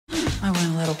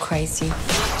crazy.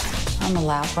 I'm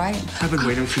allowed, right? I've been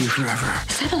waiting for you forever.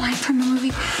 Is that a line from a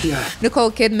movie? Yeah.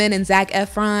 Nicole Kidman and Zac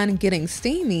Efron getting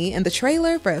steamy in the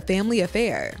trailer for A Family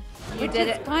Affair. You did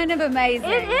it. Kind of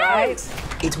amazing, right?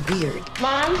 It's weird.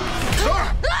 Mom?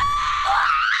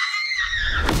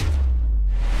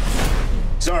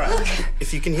 Zara,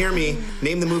 if you can hear me,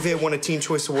 name the movie I won a Teen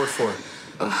Choice Award for.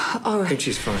 All right. I think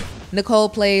she's fine. Nicole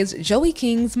plays Joey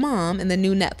King's mom in the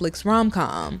new Netflix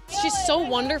rom-com. She's so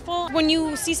wonderful. When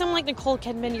you see someone like Nicole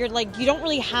Kidman, you're like, you don't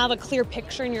really have a clear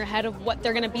picture in your head of what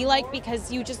they're gonna be like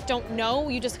because you just don't know.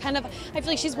 You just kind of, I feel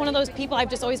like she's one of those people I've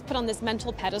just always put on this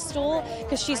mental pedestal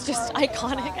because she's just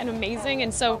iconic and amazing.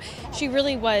 And so she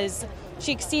really was,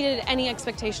 she exceeded any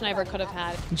expectation I ever could have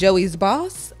had. Joey's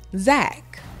boss,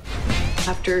 Zac.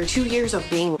 After 2 years of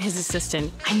being his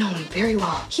assistant, I know him very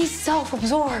well. He's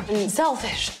self-absorbed and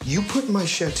selfish. You put my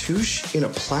chatouche in a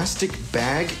plastic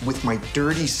bag with my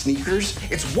dirty sneakers?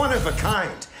 It's one of a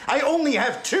kind. I only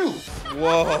have two.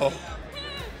 Whoa.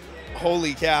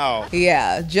 Holy cow.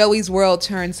 Yeah, Joey's world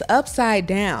turns upside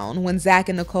down when Zac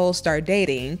and Nicole start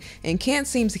dating and can't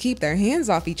seem to keep their hands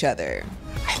off each other.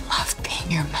 I love being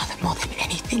your mother more than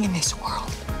anything in this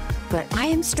world. But I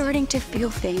am starting to feel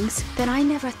things that I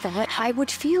never thought I would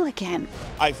feel again.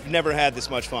 I've never had this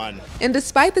much fun. And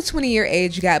despite the 20-year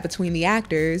age gap between the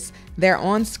actors, their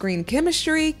on-screen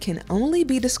chemistry can only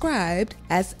be described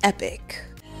as epic.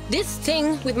 This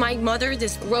thing with my mother,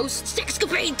 this gross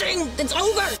sexcapade thing, it's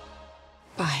over.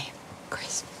 Bye,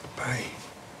 Chris. Bye.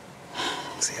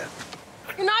 See ya.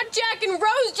 You're not Jack and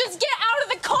Rose, just get out of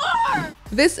the car!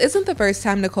 This isn't the first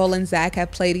time Nicole and Zac have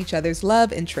played each other's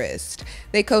love interest.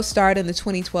 They co-starred in the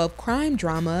 2012 crime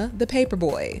drama, The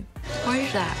Paperboy. What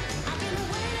is that?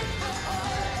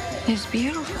 It's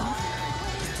beautiful.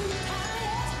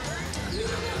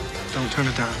 Don't turn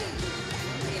it down.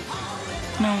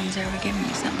 No one's ever given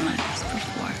me something like this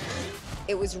before.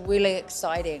 It was really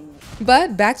exciting.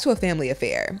 But back to A Family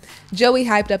Affair. Joey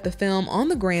hyped up the film on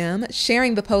the gram,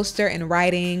 sharing the poster and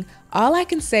writing, "All I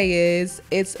can say is,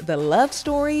 it's the love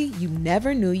story you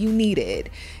never knew you needed."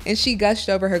 And she gushed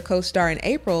over her co-star in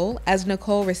April as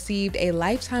Nicole received a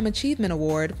Lifetime Achievement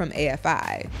Award from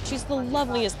AFI. She's the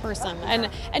loveliest person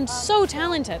and so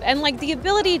talented. And like the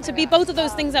ability to be both of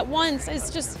those things at once is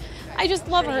just, I just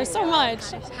love her so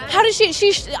much. How does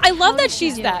I love that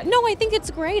she's that. No, I think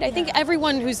it's great. I think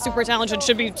everyone who's super talented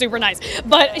should be super nice.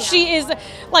 But she is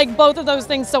like both of those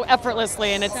things so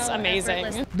effortlessly, and it's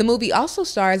amazing. The movie also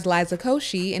stars Liza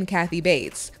Koshy and Kathy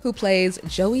Bates, who plays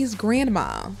Joey's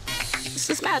grandma. This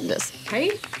is madness,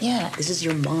 right? Yeah. This is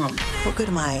your mom. What good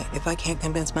am I if I can't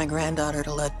convince my granddaughter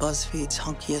to let BuzzFeed's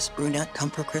hunkiest brunette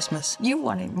come for Christmas? You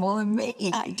want it more than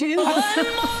me. I do.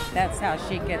 That's how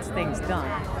she gets things done.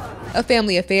 A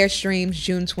Family Affair streams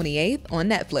June 28th on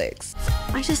Netflix.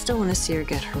 I just don't want to see her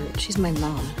get hurt. She's my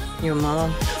mom. Your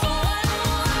mom?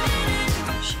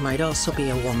 She might also be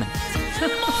a woman.